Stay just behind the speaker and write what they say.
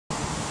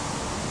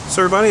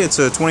So everybody, it's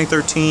a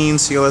 2013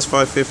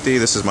 CLS550.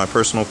 This is my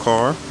personal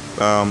car.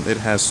 It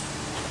has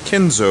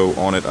Kenzo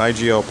on it,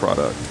 IGL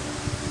product.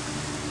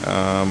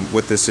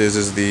 What this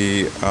is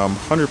the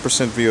 100%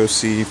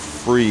 VOC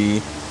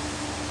free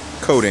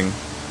coating.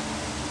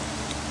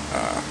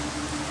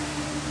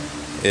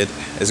 It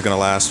is going to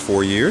last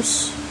 4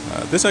 years.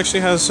 This actually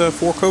has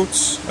 4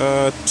 coats,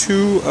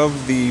 2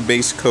 of the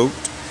base coat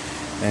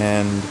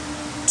and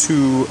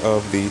 2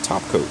 of the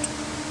top coat.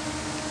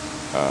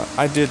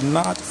 I did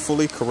not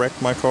fully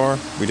correct my car.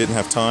 We didn't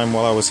have time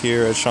while I was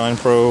here at Shine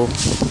Pro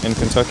in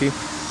Kentucky,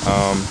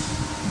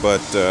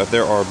 but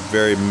there are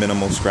very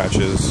minimal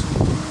scratches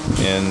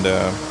in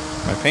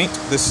my paint.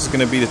 This is going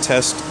to be to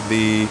test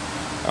the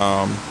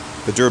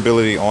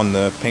durability on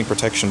the paint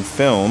protection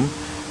film,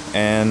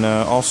 and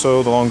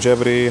also the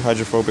longevity,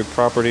 hydrophobic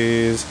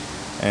properties,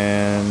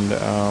 and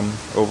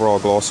overall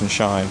gloss and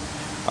shine.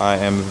 I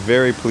am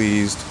very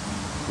pleased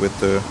with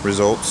the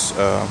results.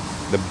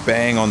 The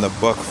bang on the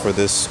buck for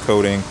this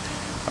coating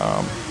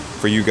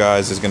for you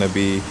guys is going to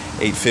be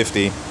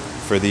 $850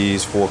 for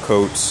these 4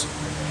 coats,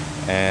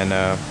 and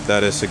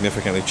that is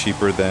significantly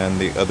cheaper than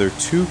the other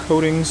 2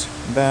 coatings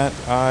that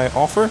I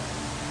offer,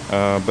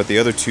 but the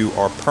other 2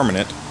 are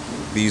permanent.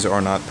 These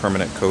are not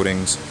permanent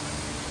coatings,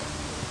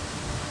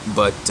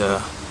 but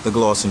the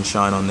gloss and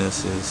shine on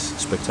this is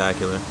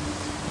spectacular.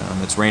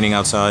 It's raining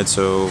outside,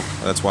 so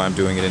that's why I'm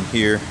doing it in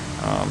here,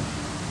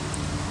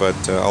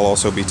 but I'll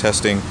also be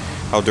testing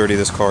how dirty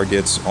this car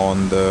gets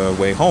on the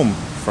way home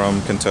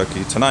from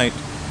Kentucky tonight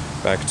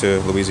back to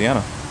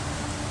Louisiana.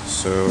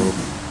 So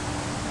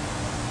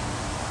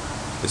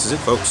this is it,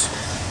 folks.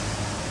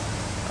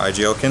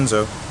 IGL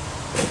Kenzo.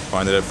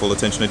 Find it at Full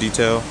Attention to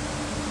Detail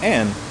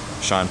and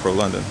Shine Pro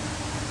London.